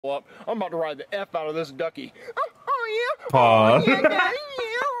up. I'm about to ride the F out of this ducky. Oh yeah. Pause. Oh,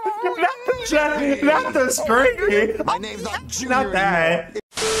 yeah, Not the string. My name's not Junior. Not that.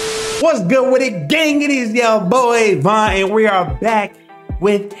 What's good with it, gang? It is your boy Vaughn, and we are back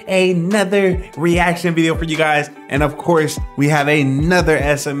with another reaction video for you guys. And of course, we have another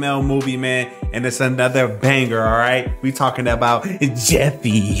SML movie, man, and it's another banger, all right? We talking about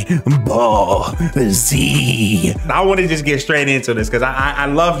Jeffy Ball Z. I want to just get straight into this because I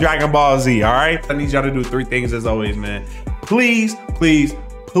love Dragon Ball Z, all right? I need y'all to do three things as always, man. Please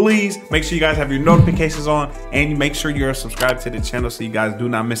make sure you guys have your notifications on, and make sure you're subscribed to the channel so you guys do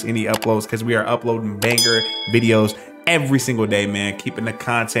not miss any uploads, because we are uploading banger videos every single day, man. Keeping the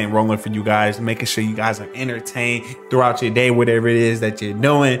content rolling for you guys, making sure you guys are entertained throughout your day, whatever it is that you're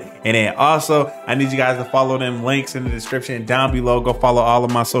doing. And then also, I need you guys to follow them links in the description down below. Go follow all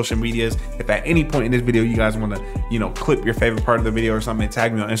of my social medias. If at any point in this video you guys want to, you know, clip your favorite part of the video or something and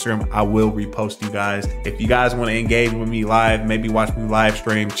tag me on Instagram, I will repost you guys. If you guys want to engage with me live, maybe watch me live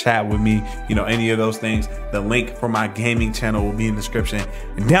stream, chat with me, you know, any of those things, the link for my gaming channel will be in the description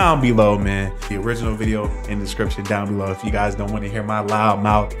down below, man. The original video in the description down below if you guys don't want to hear my loud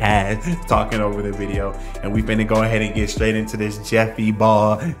mouth ass talking over the video. And we finna go ahead and get straight into this Jeffy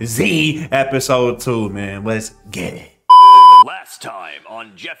Ball Z episode 2, man. Let's get it. Last time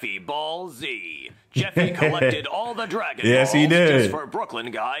on Jeffy Ball Z, Jeffy collected all the Dragon Yes, Balls he did. just for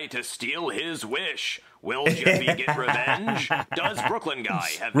Brooklyn Guy to steal his wish. Will Jeffy get revenge? Does Brooklyn Guy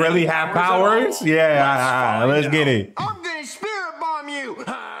have Really have powers? Yeah, let's get it. I'm gonna spirit bomb you.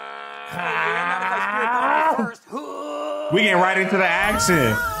 We getting right into the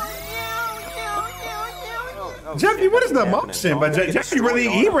action. Jeffy, what is the motion? But Jeffy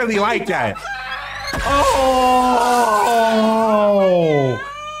really like that. Oh,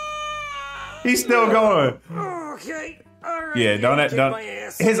 he's still going. Okay. Yeah, don't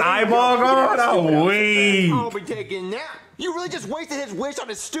his eyeball gone? Oh, wait. I'll be taking that. You really just wasted his wish on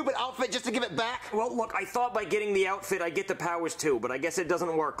his stupid outfit just to give it back? Well, look, I thought by getting the outfit I'd get the powers too, but I guess it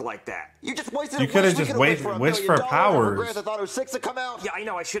doesn't work like that. You just wasted. You could have just wished for powers. Grand Theft Auto 6 to come out. Yeah, I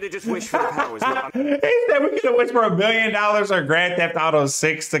know. I should have just wished for the powers. But He said we could have wished for $1 billion or Grand Theft Auto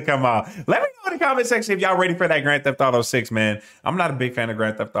 6 to come out. Let me know in the comment section if y'all ready for that Grand Theft Auto 6, man. I'm not a big fan of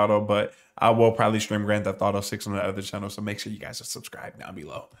Grand Theft Auto, but I will probably stream Grand Theft Auto 6 on the other channel, so make sure you guys are subscribed down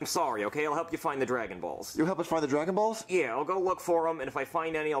below. I'm sorry, okay? I'll help you find the Dragon Balls. You'll help us find the Dragon Balls? Yeah, I'll go look for them, and if I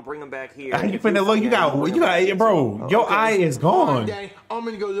find any, I'll bring them back here. You finna look, you got, bro, your eye is gone. Daddy, I'm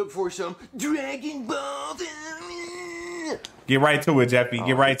gonna go look for some Dragon Balls. Get right to it, Jeffy.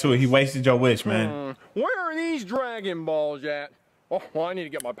 Get right to it. He wasted your wish, man. where are these Dragon Balls at? Oh, well, I need to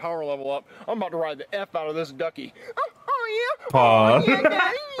get my power level up. I'm about to ride the F out of this ducky. Oh yeah. Pause.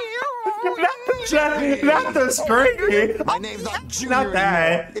 Oh, yeah, Not the string. My name's not Junior. Not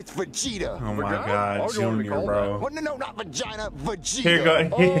that. Anymore. It's Vegeta. Oh my Vagina? God, I'll go and be Junior, called bro. Well, no, not vagina. Vegeta. Here go.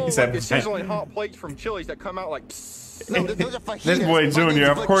 Oh, He said, like the sizzling hot plates from Chili's that come out like. No, those are fajitas. this boy My Junior,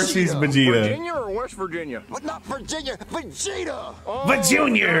 name's of course he's Vegeta. Virginia or West Virginia? But not Virginia. Vegeta. Oh, But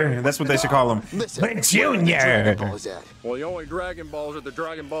Junior, that's what they should call him. Listen, But Junior. Dragon Ball is that? Well, the only Dragon Balls are the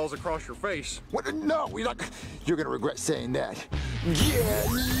Dragon Balls across your face. What? No, you're gonna regret saying that.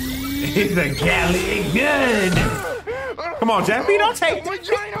 He's a Cali good. Come on, Jeffy, don't take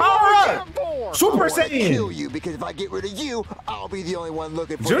power up. Super Saiyan. Kill you because if I get rid of you, I'll be the only one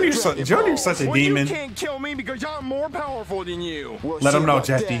looking for Junior's the Dragon Junior's Balls. such a Well, demon. you can't kill me because I'm more powerful than you. Well, Let him shit know, about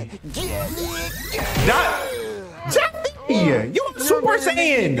Jeffy. that. Jeffy, you a Super No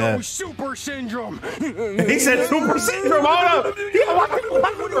Saiyan. super syndrome. He said Super Syndrome. Hold up.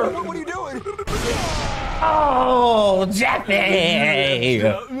 What are you doing? Oh, Jeffy.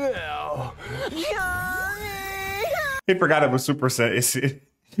 He forgot it was Super Saiyan.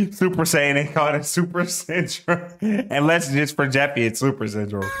 Super Saiyan, they call it Super Syndrome. And let's just for Jeffy, it's Super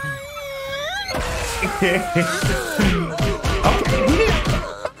Syndrome.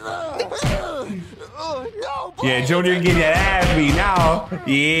 Yeah, Junior get your ass beat now.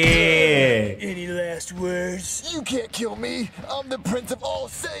 Yeah. Any last words? You can't kill me. I'm the Prince of all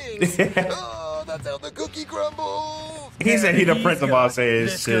Saiyans. Oh, that's how the cookie crumbles. He said he the Prince of all Saiyans.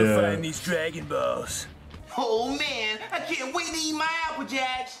 Let's go find these Dragon Balls. Oh man, I can't wait to eat my Apple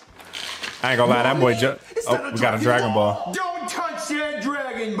Jacks. I ain't gonna lie, that boy oh, we got a Dragon Ball. Don't touch that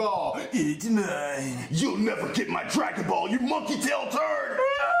Dragon Ball. It's mine. You'll never get my Dragon Ball, you monkey tail turd.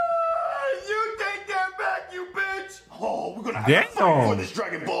 You take that back, you bitch. Oh, we're gonna have to fight for this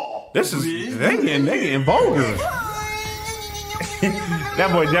Dragon Ball. This is they getting vulgar. That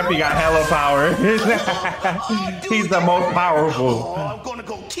boy Jeffy got hella power. He's the most powerful. Oh, I'm gonna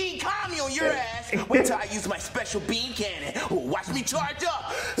go King Kami on your ass. Wait till I use my special beam cannon. Watch me charge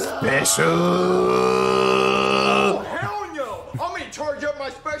up. Special. Oh, hell no! I'm gonna charge up my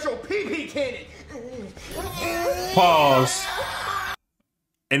special PP cannon. Pause.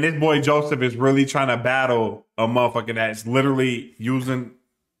 And this boy Joseph is really trying to battle a motherfucker that's literally using.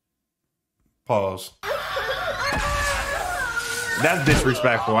 Pause. That's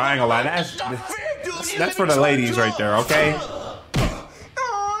disrespectful. I ain't gonna lie. That's for the ladies right there, okay?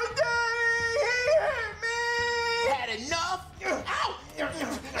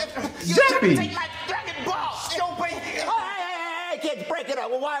 Jeffy! Take my dragon ball! Stupid! Hey, kids, break it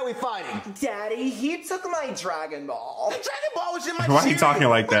up. Well, why are we fighting? Daddy, he took my Dragon Ball. The dragon ball was in my Why are you talking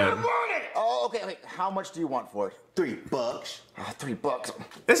like that? Oh, okay. How much do you want for it? $3. $3.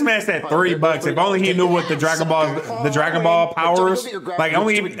 This man said $3. If only he knew what the Dragon Ball powers. Like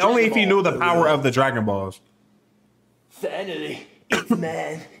only if he knew the power of the Dragon Balls. Finally, it's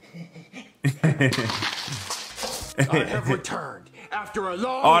man. I have returned after a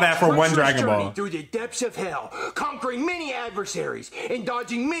long, all that for one treacherous Dragon Ball journey through the depths of hell, conquering many adversaries and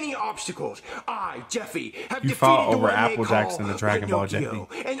dodging many obstacles. I, Jeffy, have You defeated fought the over one they Applejack's call in the Dragon Ball, Pinocchio,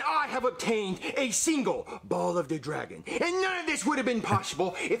 Jeffy. and I have obtained a single ball of the dragon. And none of this would have been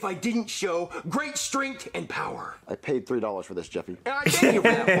possible if I didn't show great strength and power. I paid $3 for this, Jeffy. And I thank you for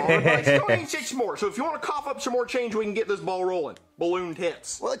that, Baller, but I still need 6 more. So if you want to cough up some more change, we can get this ball rolling. Balloon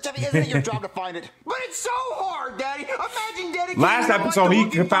tits. Well, Jeffy, isn't it your job to find it? But it's so hard, Daddy. Imagine dedicating Last your life episode, to he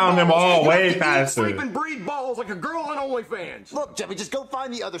looking for found them balls. all You way have to eat, faster. sleep, and breed balls like a girl on OnlyFans. Look, Jeffy, just go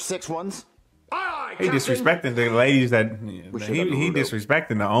find the other 6 ones. Aye, He Captain. disrespecting the ladies that he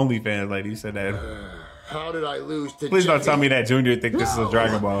disrespecting the OnlyFans lady. He said that. How did I lose to Please don't Jeffy? tell me that Junior think this is a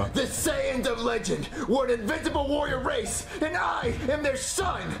Dragon Ball. The Saiyans of legend were an invincible warrior race, and I am their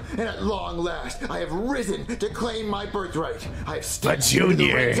son. And at long last, I have risen to claim my birthright. I have stepped into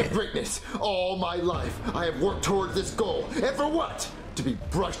the ranks of greatness. All my life, I have worked towards this goal. And for what? To be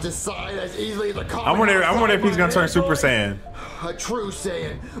brushed aside as easily as a common. I wonder if he's gonna turn Super Saiyan. A true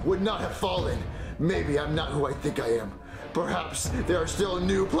Saiyan would not have fallen. Maybe I'm not who I think I am. Perhaps there are still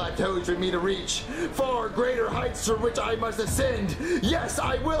new plateaus for me to reach, far greater heights for which I must ascend. Yes,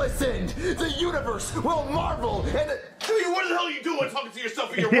 I will ascend. The universe will marvel and... Dude, what the hell are you doing talking to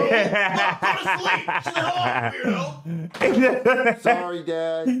yourself in your room? Go to sleep. Shut the hell up, weirdo. Sorry,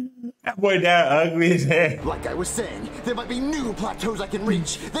 Dad. That boy Dad ugly as hell. Like I was saying, there might be new plateaus I can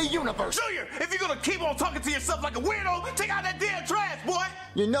reach. The universe. Junior, if you're gonna keep on talking to yourself like a weirdo, take out that damn trash, boy.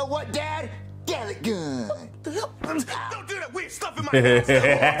 You know what, Dad? Gallet gun. Don't do that weird stuff in my house. Take out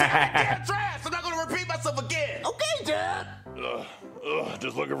that damn trash. I'm not gonna repeat myself again. Okay, Dad.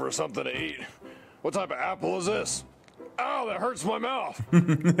 Just looking for something to eat. What type of apple is this? Ow, that hurts my mouth.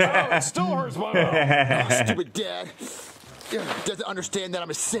 Ow, it still hurts my mouth. Oh, stupid Dad. Doesn't understand that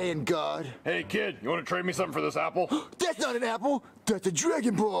I'm a Saiyan god. Hey, kid, you want to trade me something for this apple? That's not an apple. That's a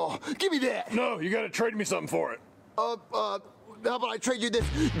Dragon Ball. Give me that. No, you got to trade me something for it. How about I trade you this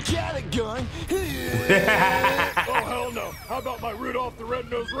Gallet gun? Oh, hell no. How about my Rudolph the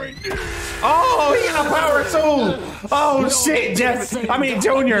Red-Nosed Reindeer? Oh, he got power too. Oh shit, Jeff. I mean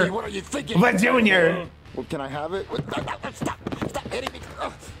Junior. What are you thinking? But Junior. Well, can I have it? Stop hitting me.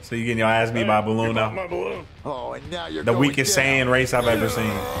 So you getting your ass beat by a balloon My now? balloon. Oh, and now you're The going weakest down. Saiyan race I've ever seen.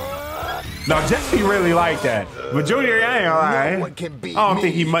 No, Jeffy really like that. But Junior, I ain't No alright. one can beat I don't me.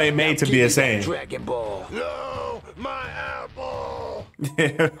 think he made to Now be a give me that Saiyan. Dragon Ball. No, my apple.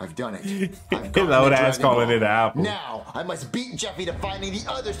 I've done it. I've His gotten old the ass Dragon calling Ball. it an apple. Now I must beat Jeffy to finding the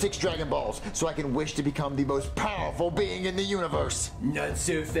other 6 Dragon Balls, so I can wish to become the most powerful being in the universe. Not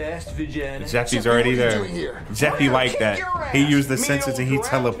so fast, vagina. Jeffy's Jeffy, already what are you there. doing here? Jeffy liked that. He used the Me senses and he old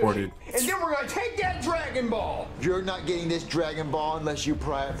giraffe. teleported. And then we're going to take that Dragon Ball. You're not getting this Dragon Ball unless you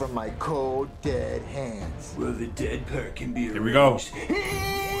pry it from my cold, dead hands. Well, the dead part can be Here we go.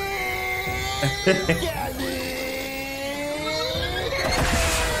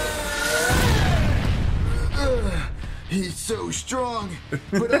 He's so strong,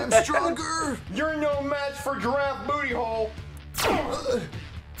 but I'm stronger. You're no match for Giraffe Booty Hole.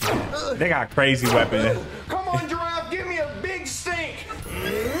 They got crazy weapons. Come on, Giraffe, give me a big stink.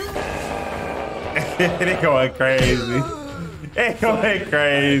 They going crazy. They going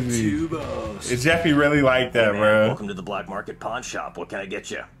crazy. Jeffy really like that, bro. Welcome to the black market pawn shop. What can I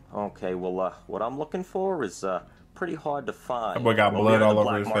get you? Okay, well, what I'm looking for is pretty hard to find. That boy got Well, blood we're all the over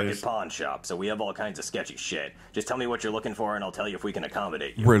black his market face. pawn shop, so we have all kinds of sketchy shit. Just tell me what you're looking for, and I'll tell you if we can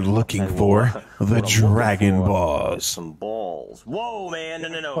accommodate you. We're looking Okay, for well, the what I'm looking Dragon for Balls. is some balls. Whoa, man!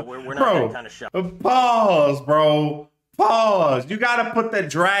 No. We're not Bro, that kind of shop. pause, bro. Pause. You gotta put the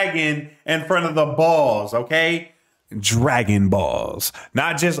dragon in front of the balls, okay? Dragon Balls.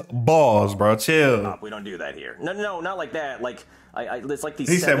 Not just balls, bro. Chill. Stop, we don't do that here. No, not like that. Like, it's like these.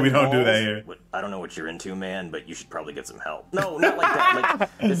 He said we don't balls. do that here. I don't know what you're into, man, but you should probably get some help. No, not like that.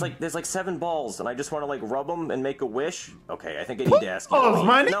 There's like 7 balls, and I just want to like rub them and make a wish. Okay, I think I need to ask you.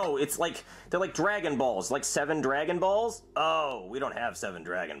 No, it's like they're like Dragon Balls, like 7 Dragon Balls. Oh, we don't have 7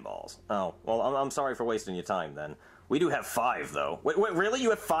 Dragon Balls. Oh, well, I'm sorry for wasting your time then. We do have 5, though. Wait, really? You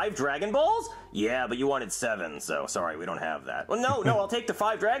have 5 Dragon Balls? Yeah, but you wanted 7, so sorry, we don't have that. Well, no, I'll take the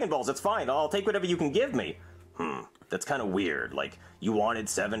 5 Dragon Balls. It's fine. I'll take whatever you can give me. That's kind of weird. Like, you wanted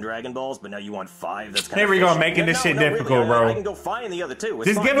 7 Dragon Balls, but now you want 5. That's kind of. Here we go, making this shit difficult, really, bro. I can go find the other 2.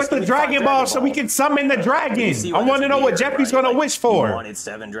 Just give us the Dragon Balls so we can summon the dragon. I want to know what Jeffy's gonna wish for. You wanted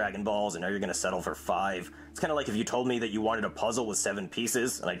 7 Dragon Balls, and now you're gonna settle for 5. It's kind of like if you told me that you wanted a puzzle with 7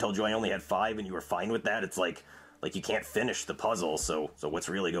 pieces, and I told you I only had 5, and you were fine with that. It's like you can't finish the puzzle, so what's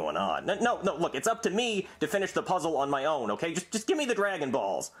really going on? No, look, it's up to me to finish the puzzle on my own, okay? Just give me the Dragon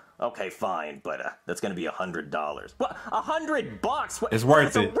Balls. Okay, fine, but that's gonna be $100. What? $100? What? It's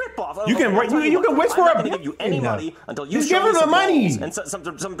worth it. It's a rip-off. You can wish for I'm not gonna give you any money until you show me some money and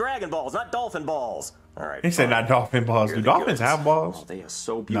some Dragon Balls, not dolphin balls. All right. He said not dolphin balls. Do dolphins have balls? Oh, they are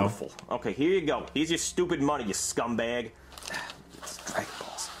so beautiful. No. Okay, here you go. Here's your stupid money, you scumbag. It's Dragon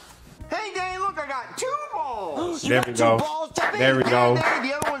Balls. Hey, Danny, look, I got 2 balls. There we go. There we go.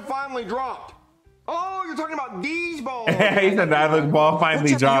 The other one finally dropped. Oh, you're talking about these balls. He said the other ball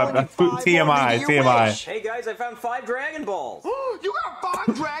finally dropped. TMI. Hey, guys, I found 5 Dragon Balls. You got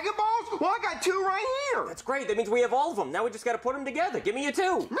 5 Dragon Balls? Well, I got 2 right here. That's great. That means we have all of them. Now we just got to put them together. Give me your 2.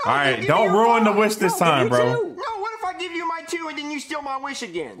 No, all right, don't ruin the wish this time, bro. No, what if I give you my 2 and then you steal my wish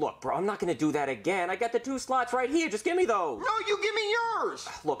again? Look, bro, I'm not going to do that again. I got the 2 slots right here. Just give me those. No, you give me yours.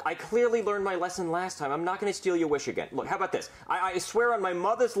 Look, I clearly learned my lesson last time. I'm not going to steal your wish again. Look, how about this? I swear on my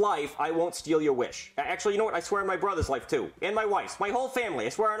mother's life, I won't steal your wish. Actually, you know what? I swear on my brother's life, too. And my wife's. My whole family. I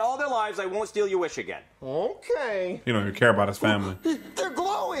swear on all their lives, I won't steal your wish again. Okay. You don't even care about his family. They're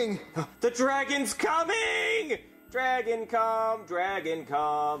glowing. The dragon's coming! Dragon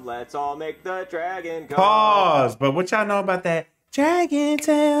come, let's all make the dragon come. Pause. But what y'all know about that? Dragon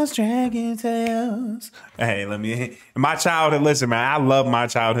tales, dragon tales. Hey, in my childhood, listen, man, I love my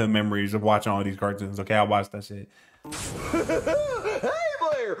childhood memories of watching all these cartoons. Okay, I watched that shit. Hey,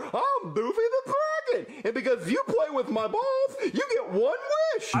 Blair, I'm Doofy the Dragon, and because you play with my balls, you get 1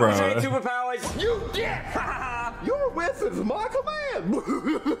 wish. I wish I had superpowers. You get. Your wish is my command.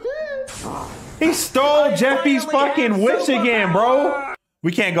 He stole Jeffy's fucking wish again, bro.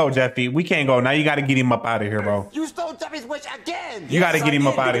 We can't go, Jeffy. We can't go. Now you got to get him up out of here, bro. You stole Jeffy's wish again. You got to get him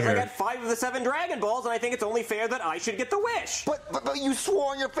up out of here. I got 5 of the 7 Dragon Balls, and I think it's only fair that I should get the wish. But you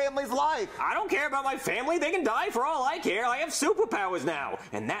swore on your family's life. I don't care about my family. They can die for all I care. I have superpowers now,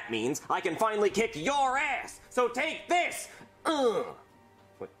 and that means I can finally kick your ass. So take this. You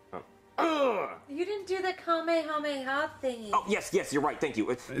didn't do the Kamehameha thingy. Oh, yes, you're right. Thank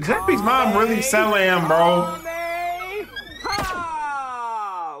you. Jeffy's mom really selling him, bro.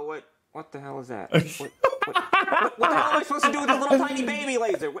 What the hell is that? What the hell am I supposed to do with this little tiny baby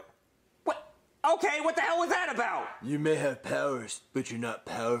laser? What? Okay, what the hell was that about? You may have powers, but you're not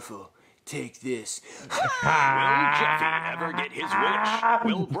powerful. Take this. Will Jeffy ever get his wish?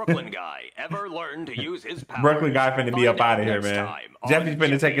 Will Brooklyn Guy ever learn to use his powers? Brooklyn Guy finna be up out of here, man. Jeffy's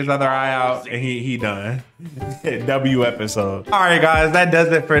finna take his other eye out, and he done. W episode. All right, guys, that does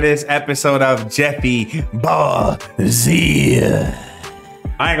it for this episode of Jeffy Ball Z.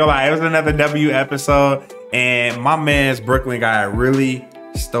 I ain't gonna lie, it was another W episode, and my man's Brooklyn Guy really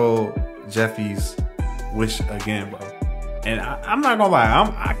stole Jeffy's wish again, bro. And I'm not gonna lie,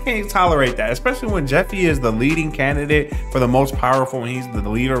 I can't tolerate that, especially when Jeffy is the leading candidate for the most powerful, and he's the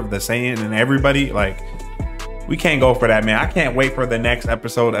leader of the Saiyan and everybody. Like, we can't go for that, man. I can't wait for the next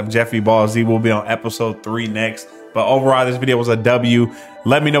episode of Jeffy Ball Z. We'll be on episode 3 next. But overall, this video was a W.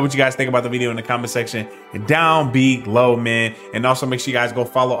 Let me know what you guys think about the video in the comment section down below, man. And also make sure you guys go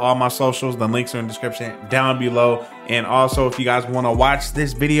follow all my socials. The links are in the description down below. And also, if you guys want to watch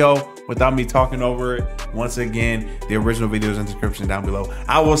this video without me talking over it, once again, the original video is in the description down below.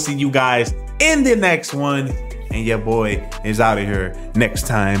 I will see you guys in the next one. And your boy is out of here next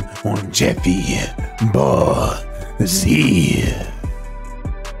time on Jeffy Ball Z.